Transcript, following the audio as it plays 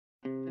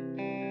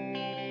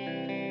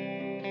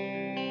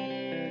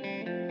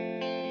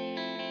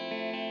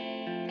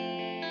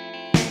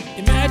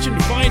imagine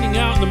finding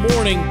out in the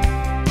morning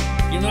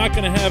you're not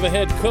going to have a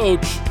head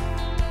coach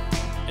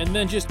and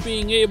then just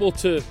being able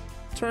to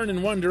turn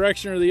in one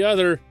direction or the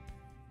other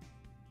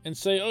and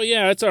say, oh,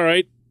 yeah, it's all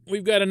right.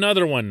 We've got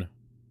another one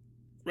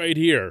right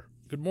here.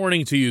 Good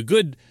morning to you.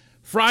 Good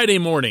Friday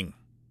morning.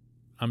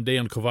 I'm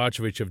Dejan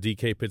Kovacevic of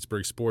DK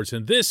Pittsburgh Sports,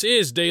 and this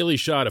is Daily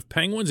Shot of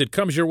Penguins. It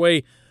comes your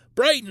way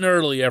bright and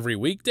early every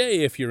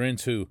weekday. If you're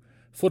into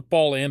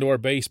football and or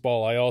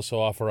baseball, I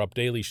also offer up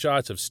daily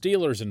shots of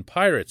Steelers and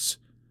Pirates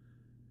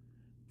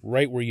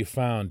right where you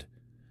found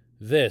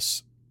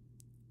this.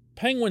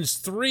 Penguins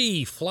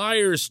 3,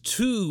 Flyers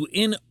 2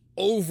 in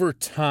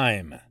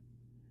overtime.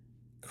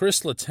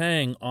 Chris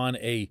Letang on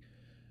a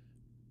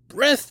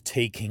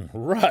breathtaking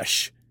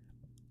rush,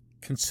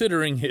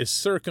 considering his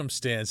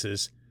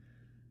circumstances,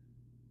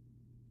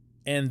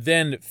 and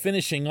then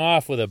finishing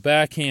off with a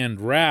backhand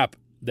wrap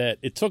that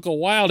it took a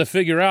while to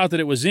figure out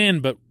that it was in,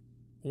 but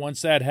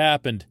once that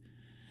happened,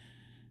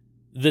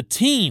 the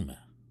team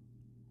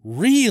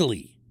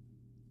really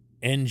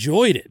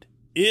enjoyed it.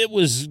 It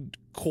was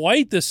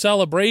quite the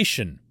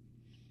celebration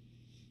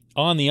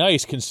on the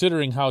ice,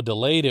 considering how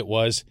delayed it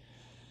was.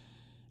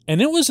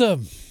 And it was I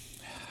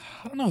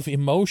don't know if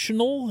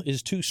emotional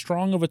is too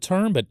strong of a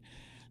term, but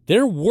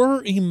there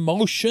were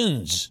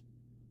emotions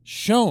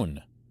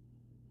shown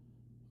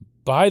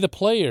by the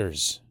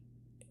players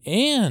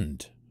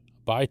and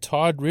by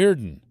Todd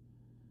Reirden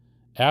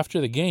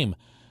after the game.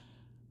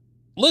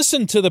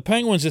 Listen to the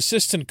Penguins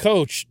assistant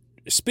coach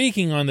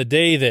speaking on the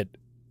day that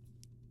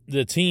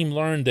the team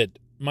learned that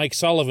Mike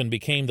Sullivan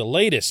became the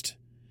latest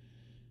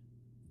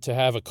to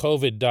have a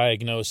COVID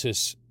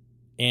diagnosis,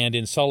 and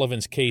in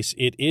Sullivan's case,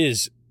 it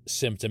is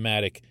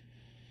symptomatic.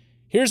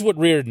 Here's what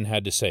Reirden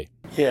had to say.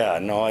 Yeah,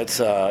 no,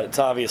 it's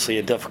obviously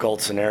a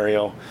difficult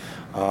scenario.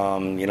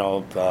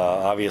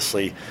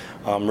 Obviously,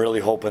 I'm really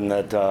hoping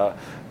that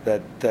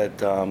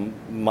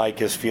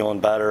Mike is feeling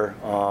better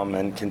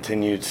and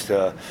continues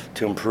to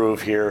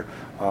improve here.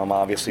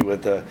 Obviously,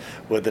 with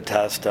the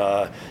test,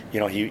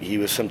 he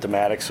was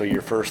symptomatic. So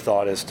your first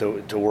thought is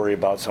to worry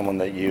about someone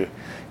that you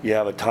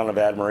have a ton of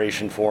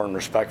admiration for and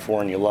respect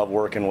for, and you love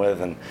working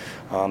with, and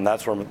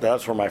that's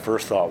where my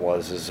first thought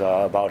is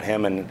about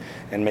him and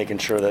making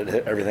sure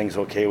that everything's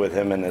okay with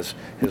him and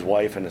his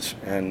wife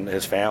and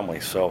his family.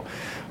 So.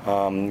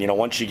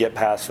 Once you get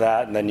past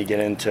that, and then you get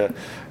into,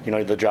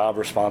 the job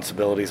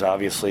responsibilities.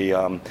 Obviously,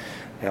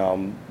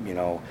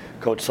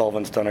 Coach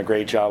Sullivan's done a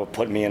great job of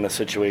putting me into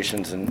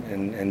situations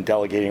and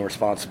delegating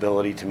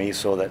responsibility to me,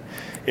 so that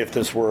if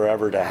this were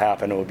ever to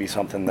happen, it would be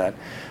something that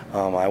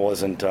I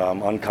wasn't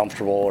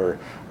uncomfortable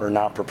or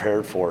not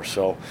prepared for.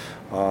 So,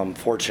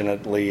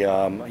 fortunately,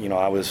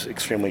 I was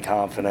extremely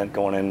confident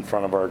going in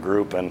front of our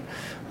group, and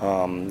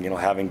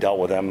having dealt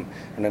with them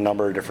in a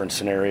number of different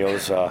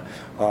scenarios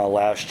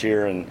last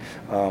year and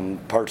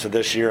parts of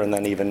this year, and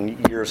then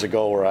even years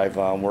ago where I've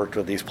worked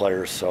with these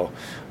players. So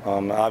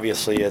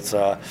obviously it's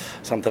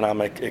something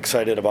I'm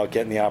excited about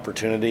getting the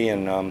opportunity,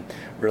 and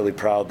really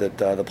proud that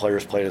the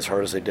players played as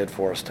hard as they did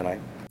for us tonight.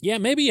 Yeah,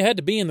 maybe you had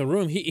to be in the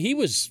room. He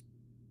was,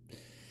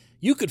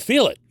 you could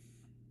feel it.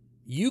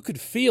 You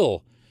could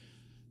feel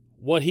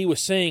what he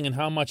was saying and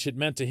how much it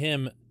meant to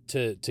him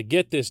to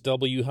get this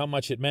W, how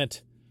much it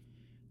meant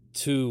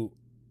to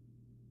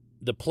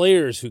the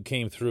players who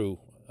came through,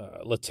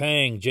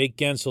 Letang, Jake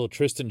Guentzel,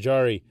 Tristan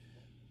Jarry.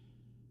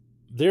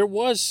 There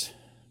was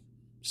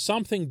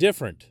something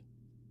different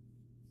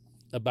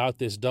about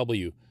this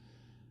W.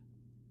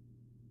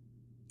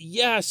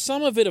 Yeah,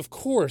 some of it, of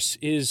course,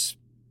 is,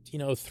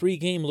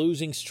 3-game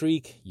losing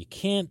streak. You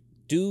can't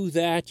do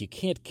that. You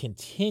can't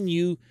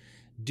continue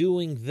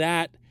doing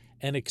that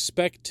and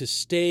expect to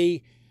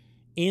stay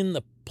in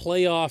the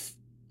playoff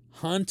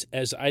hunt,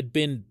 as I'd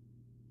been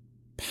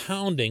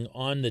pounding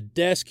on the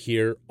desk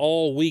here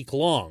all week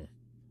long.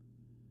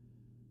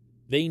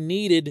 They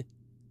needed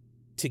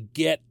to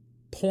get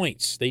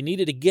points. They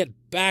needed to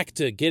get back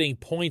to getting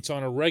points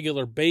on a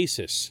regular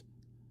basis.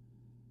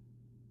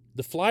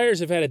 The Flyers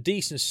have had a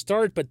decent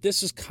start, but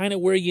this is kind of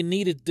where you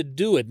needed to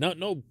do it. Not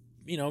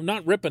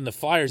ripping the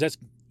Flyers. That's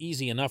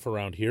easy enough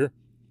around here.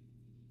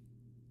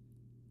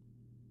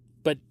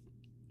 But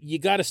you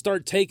got to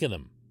start taking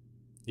them.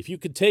 If you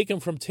could take them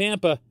from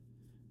Tampa,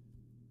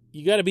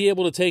 you got to be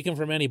able to take them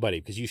from anybody,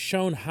 because you've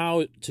shown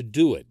how to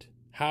do it,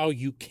 how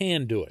you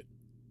can do it.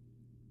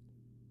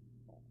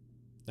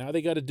 Now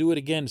they got to do it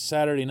again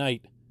Saturday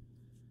night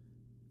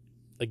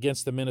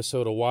against the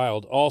Minnesota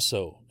Wild,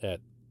 also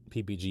at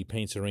PPG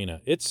Paints Arena.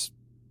 It's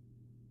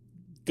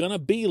going to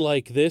be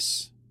like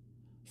this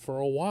for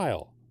a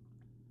while.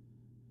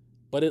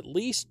 But at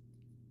least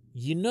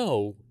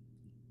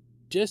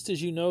just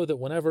as you know that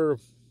whenever,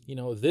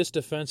 this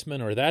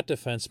defenseman or that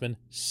defenseman,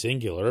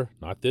 singular,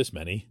 not this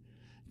many,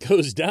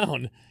 goes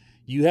down,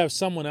 you have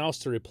someone else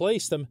to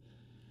replace them.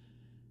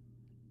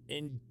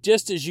 And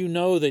just as you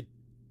know that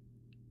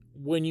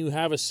when you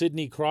have a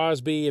Sidney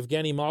Crosby,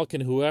 Evgeny Malkin,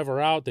 whoever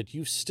out, that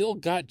you've still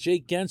got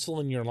Jake Guentzel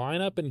in your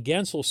lineup, and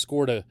Guentzel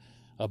scored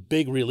a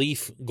big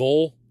relief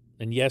goal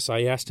And yes,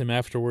 I asked him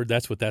afterward,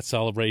 that's what that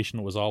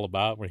celebration was all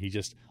about, where he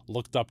just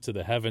looked up to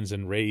the heavens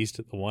and raised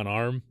the one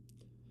arm,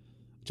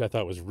 which I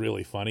thought was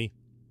really funny.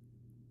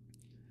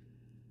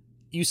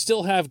 You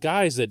still have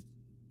guys that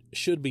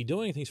should be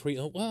doing things for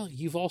you. Well,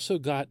 you've also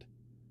got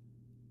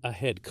a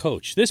head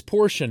coach. This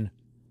portion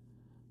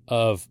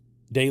of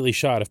Daily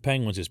Shot of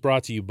Penguins is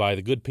brought to you by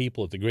the good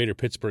people at the Greater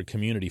Pittsburgh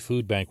Community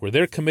Food Bank, where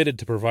they're committed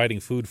to providing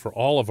food for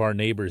all of our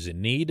neighbors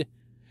in need,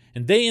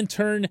 and they in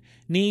turn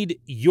need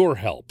your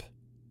help.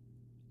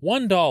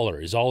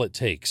 $1 is all it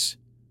takes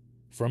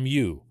from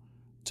you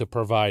to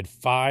provide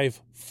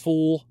 5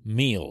 full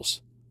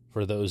meals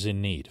for those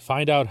in need.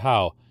 Find out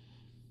how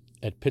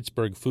at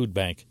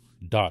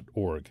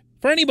pittsburghfoodbank.org.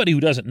 For anybody who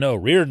doesn't know,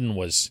 Reardon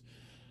was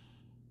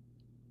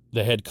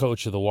the head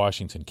coach of the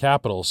Washington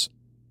Capitals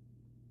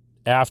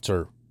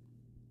after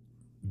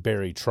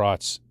Barry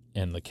Trotz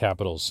and the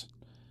Capitals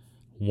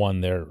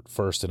won their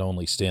first and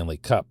only Stanley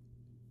Cup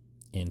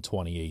in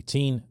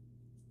 2018.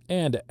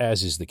 And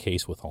as is the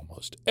case with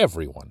almost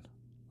everyone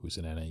who's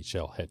an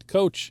NHL head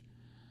coach,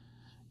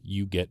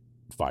 you get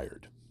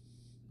fired.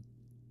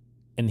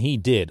 And he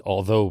did,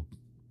 although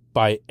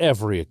by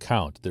every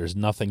account, there's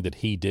nothing that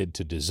he did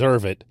to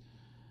deserve it.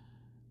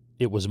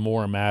 It was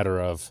more a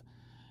matter of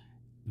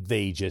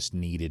they just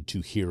needed to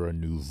hear a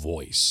new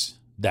voice,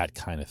 that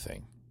kind of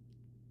thing.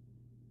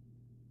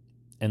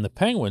 And the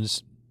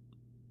Penguins,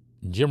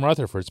 Jim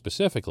Rutherford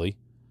specifically,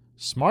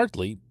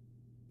 smartly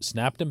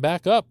snapped him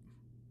back up.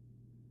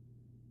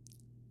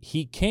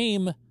 He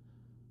came,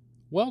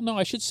 well, no,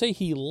 I should say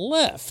he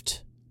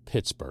left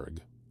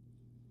Pittsburgh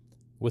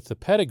with the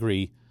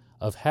pedigree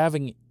of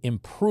having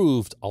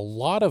improved a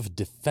lot of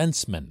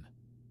defensemen.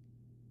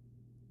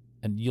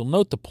 And you'll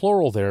note the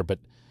plural there, but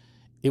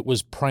it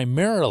was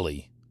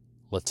primarily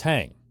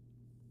Letang.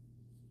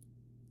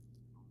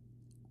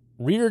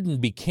 Reardon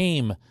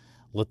became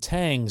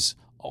Letang's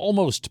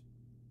almost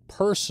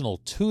personal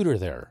tutor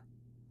there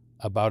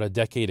about a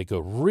decade ago,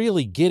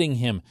 really getting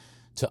him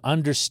to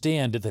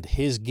understand that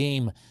his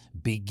game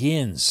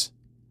begins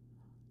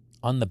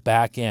on the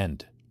back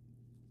end.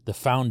 The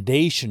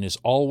foundation is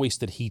always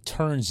that he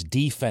turns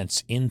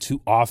defense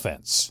into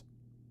offense.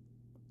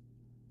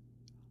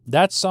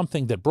 That's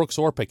something that Brooks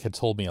Orpik had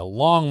told me a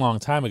long, long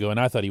time ago, and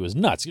I thought he was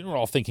nuts. You know, we're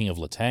all thinking of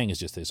Letang as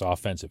just this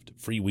offensive,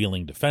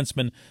 freewheeling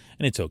defenseman,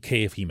 and it's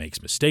okay if he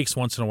makes mistakes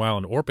once in a while.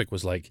 And Orpik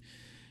was like,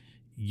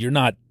 you're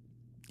not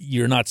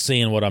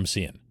seeing what I'm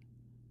seeing.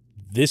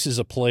 This is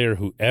a player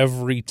who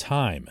every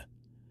time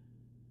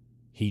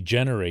he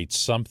generates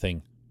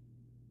something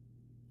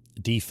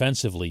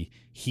defensively,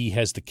 he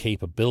has the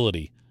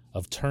capability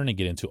of turning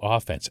it into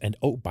offense. And,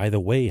 oh, by the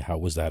way, how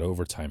was that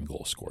overtime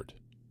goal scored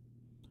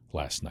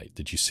last night?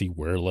 Did you see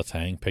where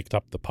Letang picked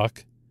up the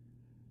puck?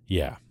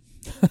 Yeah.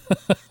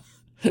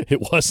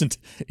 It wasn't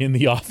in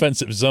the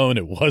offensive zone.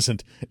 It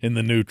wasn't in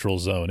the neutral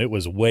zone. It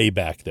was way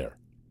back there.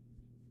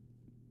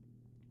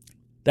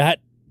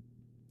 That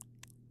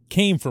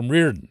came from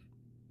Reardon.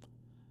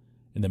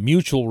 And the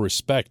mutual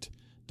respect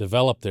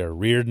developed there.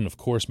 Reardon, of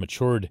course,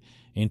 matured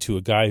into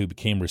a guy who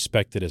became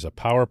respected as a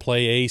power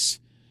play ace.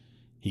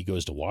 He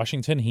goes to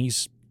Washington.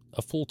 He's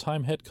a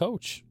full-time head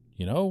coach,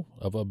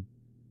 of a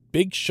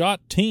big shot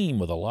team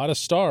with a lot of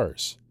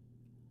stars.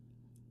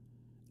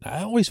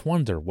 I always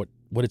wonder what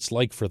it's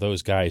like for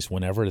those guys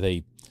whenever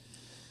they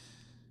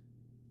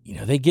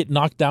get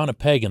knocked down a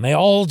peg, and they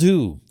all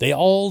do. They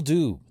all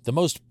do. The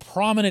most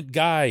prominent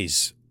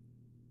guys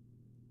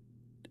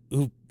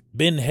who've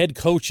been head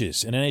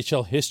coaches in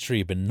NHL history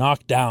have been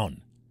knocked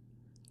down.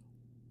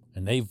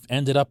 And they've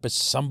ended up as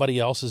somebody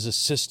else's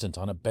assistant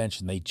on a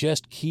bench, and they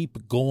just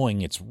keep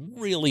going. It's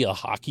really a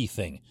hockey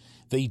thing.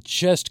 They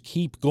just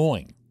keep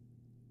going.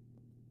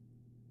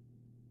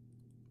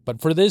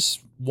 But for this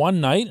one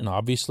night, and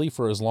obviously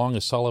for as long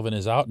as Sullivan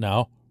is out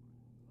now,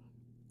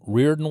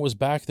 Reardon was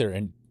back there,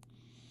 and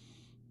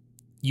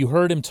you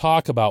heard him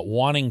talk about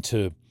wanting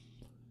to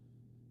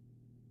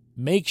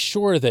make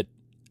sure that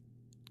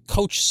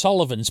Coach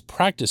Sullivan's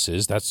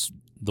practices, that's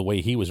the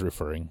way he was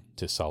referring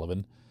to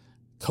Sullivan,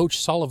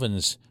 Coach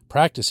Sullivan's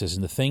practices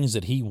and the things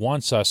that he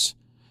wants us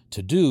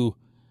to do,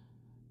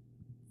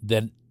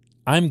 that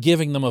I'm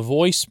giving them a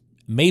voice,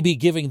 maybe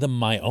giving them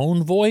my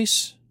own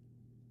voice,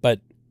 but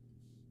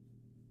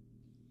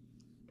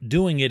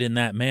doing it in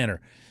that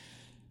manner.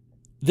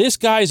 This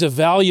guy's a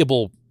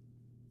valuable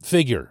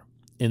figure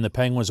in the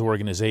Penguins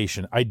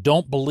organization. I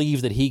don't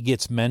believe that he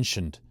gets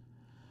mentioned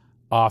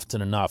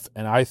often enough,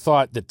 and I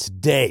thought that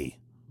today,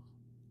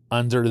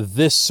 under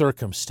this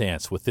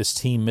circumstance, with this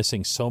team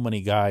missing so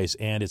many guys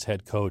and its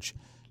head coach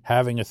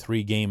having a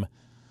 3-game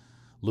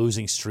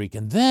losing streak,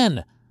 and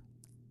then,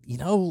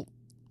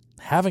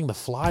 having the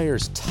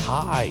Flyers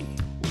tie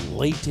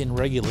late in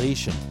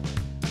regulation,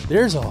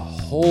 there's a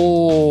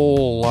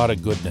whole lot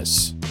of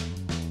goodness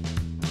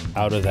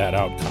out of that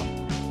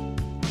outcome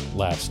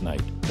last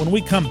night. When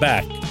we come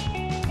back,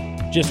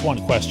 just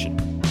one question.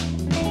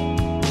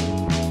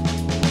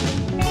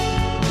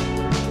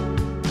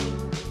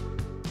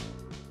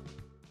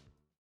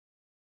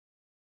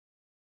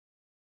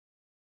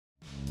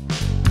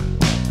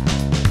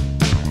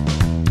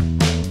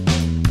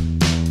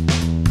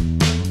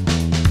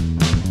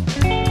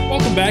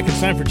 back.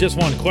 It's time for Just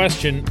One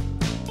Question,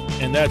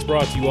 and that's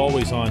brought to you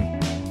always on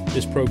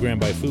this program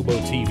by Fubo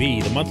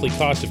TV. The monthly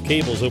cost of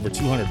cable is over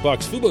 $200.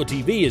 Fubo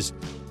TV is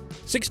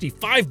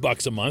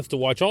 $65 a month to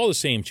watch all the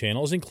same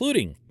channels,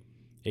 including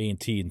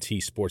AT&T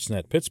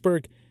Sportsnet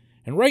Pittsburgh.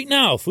 And right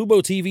now,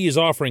 Fubo TV is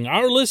offering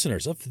our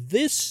listeners of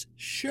this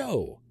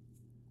show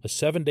a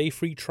 7-day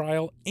free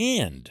trial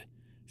and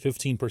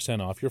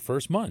 15% off your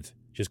first month.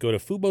 Just go to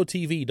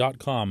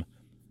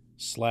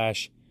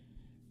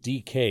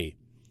FuboTV.com/DK.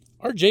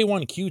 Our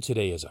J1Q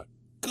today is a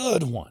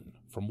good one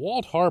from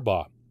Walt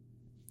Harbaugh.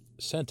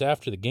 Sent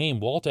after the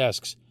game, Walt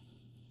asks,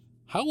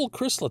 how will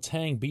Chris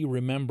Letang be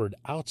remembered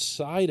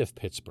outside of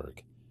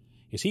Pittsburgh?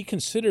 Is he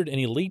considered an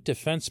elite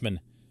defenseman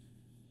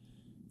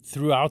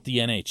throughout the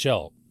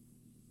NHL?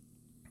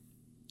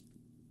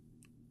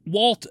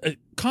 Walt, a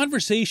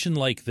conversation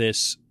like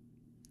this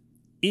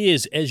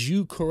is, as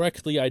you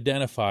correctly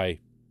identify,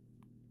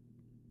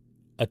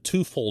 a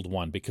twofold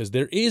one, because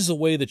there is a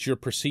way that you're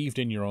perceived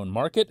in your own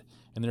market,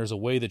 and there's a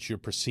way that you're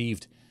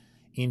perceived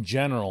in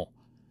general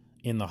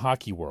in the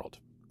hockey world.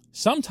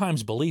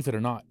 Sometimes, believe it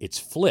or not, it's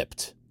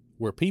flipped,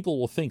 where people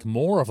will think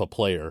more of a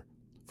player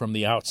from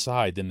the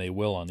outside than they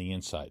will on the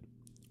inside.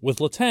 With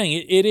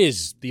Letang, it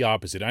is the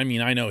opposite. I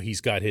mean, I know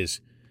he's got his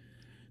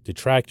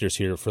detractors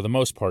here. For the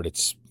most part,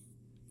 it's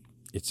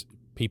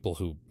people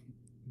who,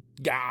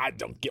 God,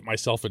 don't get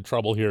myself in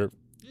trouble here.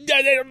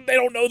 They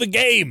don't know the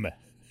game.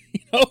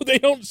 They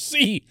don't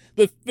see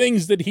the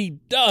things that he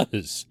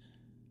does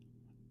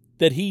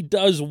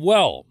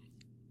well.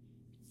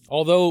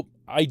 Although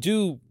I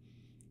do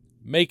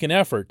make an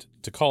effort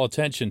to call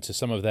attention to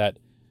some of that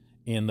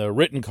in the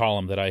written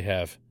column that I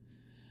have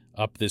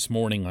up this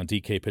morning on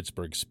DK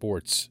Pittsburgh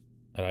Sports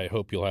that I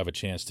hope you'll have a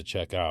chance to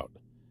check out.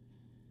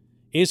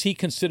 Is he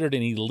considered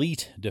an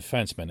elite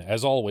defenseman?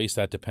 As always,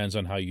 that depends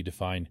on how you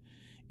define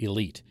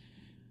elite.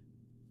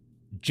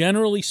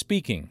 Generally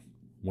speaking,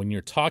 when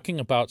you're talking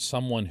about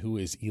someone who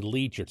is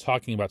elite, you're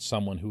talking about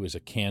someone who is a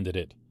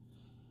candidate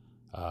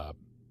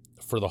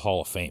for the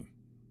Hall of Fame.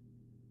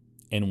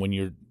 And when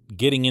you're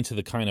getting into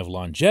the kind of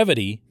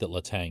longevity that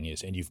Letang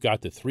is, and you've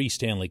got the 3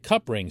 Stanley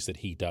Cup rings that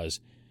he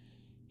does,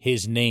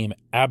 his name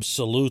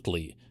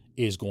absolutely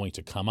is going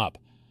to come up.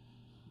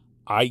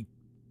 I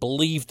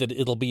believe that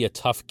it'll be a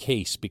tough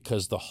case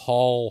because the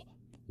Hall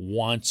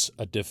wants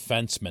a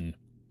defenseman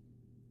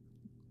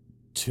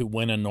to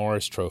win a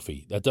Norris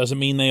Trophy. That doesn't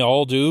mean they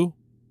all do,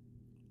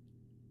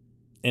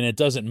 and it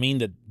doesn't mean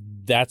that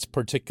that's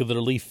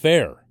particularly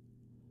fair.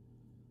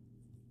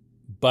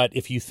 But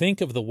if you think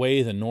of the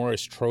way the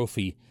Norris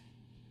Trophy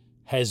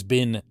has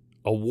been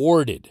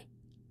awarded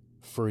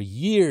for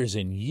years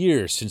and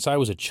years since I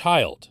was a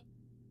child,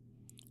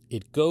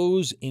 it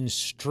goes in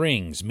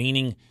strings,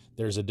 meaning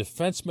there's a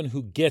defenseman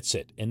who gets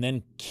it and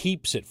then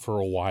keeps it for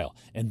a while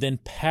and then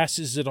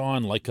passes it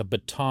on like a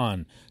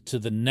baton to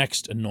the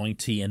next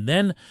anointee. And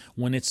then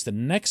when it's the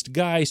next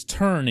guy's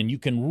turn and you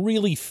can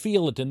really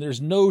feel it and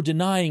there's no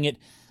denying it,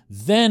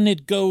 then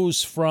it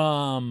goes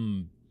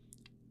from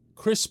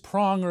Chris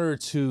Pronger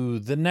to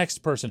the next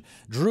person.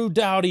 Drew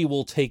Doughty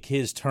will take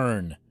his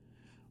turn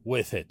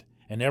with it,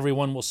 and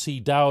everyone will see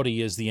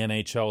Doughty as the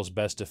NHL's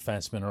best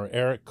defenseman, or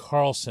Erik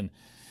Karlsson.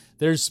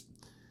 There's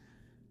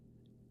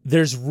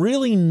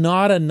really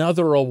not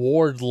another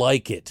award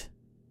like it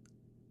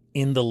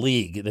in the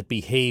league that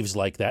behaves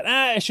like that.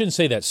 I shouldn't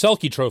say that.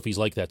 Selke Trophy's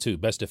like that too,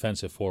 best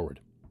defensive forward.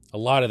 A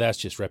lot of that's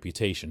just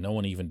reputation. No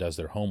one even does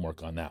their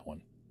homework on that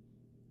one.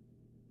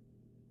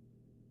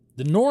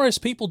 The Norris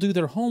people do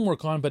their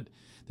homework on, but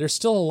there's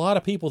still a lot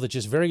of people that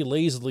just very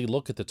lazily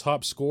look at the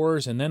top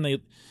scorers, and then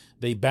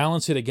they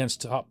balance it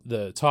against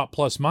the top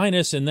plus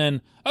minus, and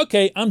then,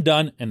 okay, I'm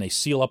done, and they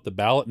seal up the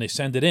ballot and they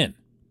send it in.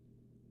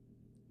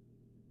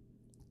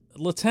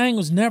 Letang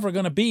was never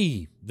going to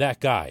be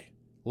that guy.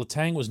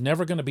 Letang was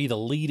never going to be the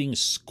leading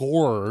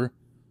scorer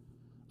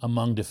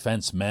among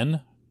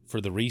defensemen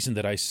for the reason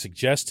that I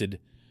suggested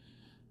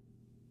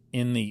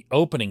in the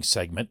opening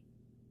segment,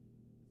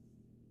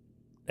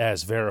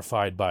 as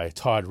verified by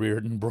Todd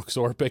Reardon, Brooks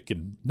Orpik,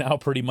 and now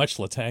pretty much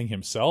Letang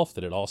himself,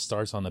 that it all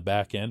starts on the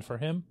back end for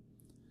him.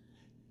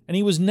 And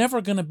he was never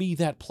going to be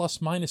that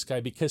plus-minus guy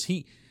because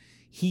he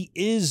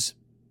is,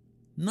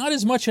 not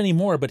as much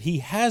anymore, but he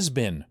has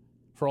been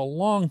for a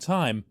long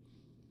time,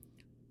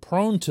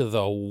 prone to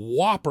the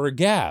whopper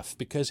gaff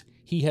because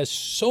he has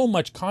so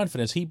much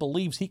confidence he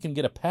believes he can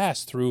get a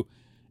pass through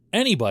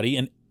anybody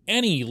in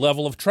any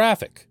level of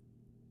traffic.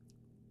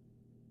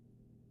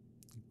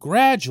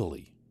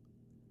 Gradually,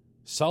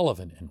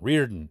 Sullivan and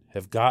Reardon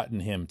have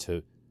gotten him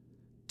to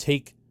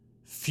take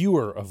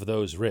fewer of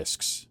those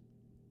risks,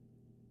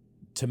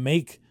 to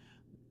make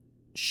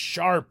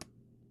sharp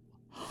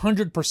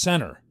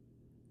 100%er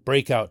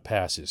breakout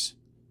passes.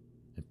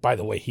 And by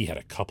the way, he had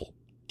a couple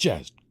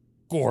just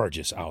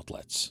gorgeous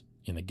outlets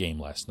in the game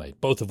last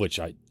night, both of which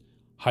I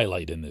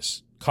highlight in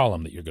this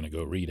column that you're going to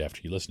go read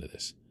after you listen to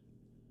this.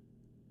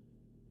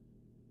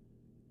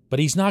 But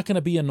he's not going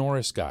to be a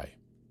Norris guy.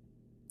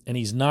 And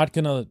he's not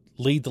going to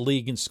lead the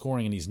league in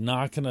scoring, and he's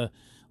not going to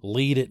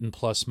lead it in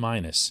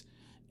plus-minus.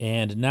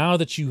 And now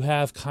that you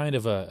have kind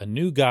of a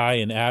new guy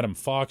in Adam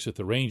Fox with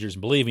the Rangers,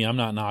 and believe me, I'm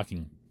not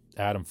knocking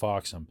Adam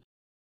Fox. I'm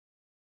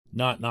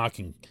not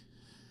knocking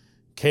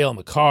Cale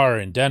Makar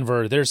in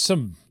Denver. There's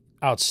some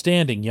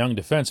outstanding young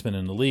defensemen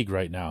in the league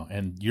right now,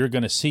 and you're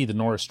going to see the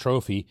Norris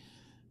Trophy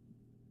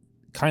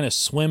kind of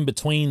swim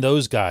between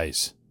those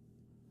guys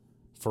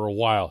for a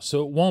while.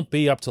 So it won't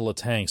be up to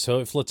Letang.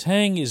 So if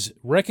Letang is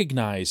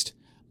recognized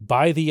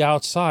by the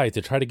outside,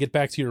 to try to get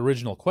back to your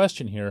original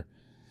question here,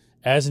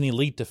 as an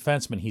elite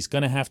defenseman, he's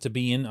going to have to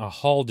be in a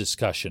Hall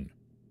discussion.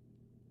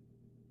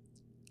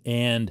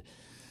 And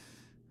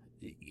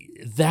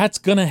that's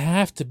going to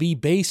have to be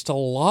based a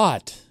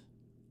lot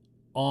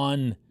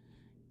on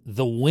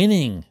the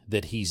winning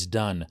that he's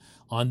done,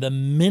 on the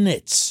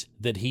minutes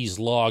that he's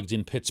logged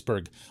in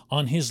Pittsburgh,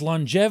 on his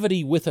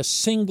longevity with a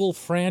single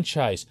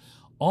franchise,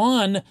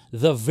 on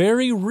the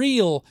very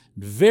real,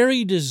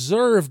 very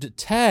deserved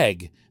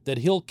tag that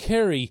he'll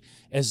carry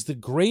as the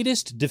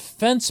greatest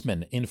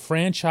defenseman in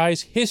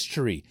franchise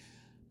history.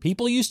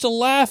 People used to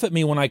laugh at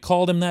me when I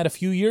called him that a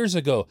few years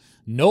ago.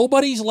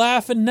 Nobody's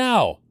laughing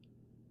now.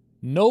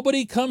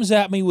 Nobody comes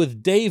at me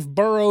with Dave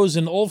Burrows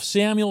and Ulf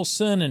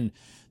Samuelsson and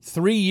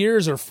 3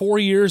 years or 4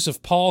 years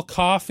of Paul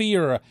Coffey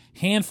or a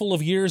handful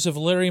of years of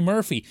Larry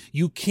Murphy.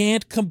 You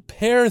can't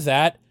compare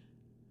that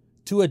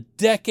to a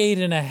decade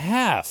and a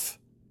half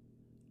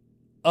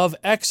of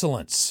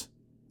excellence.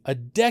 A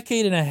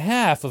decade and a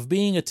half of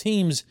being a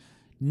team's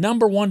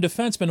number one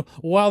defenseman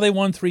while they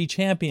won 3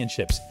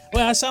 championships.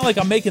 Well, I sound like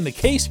I'm making the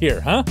case here,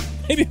 huh?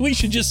 Maybe we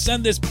should just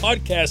send this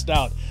podcast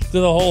out to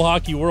the whole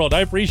hockey world. I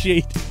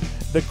appreciate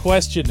the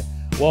question,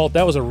 Walt.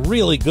 That was a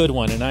really good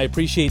one, and I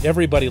appreciate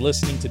everybody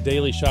listening to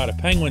Daily Shot of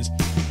Penguins.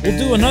 We'll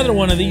do another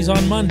one of these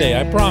on Monday,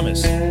 I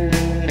promise.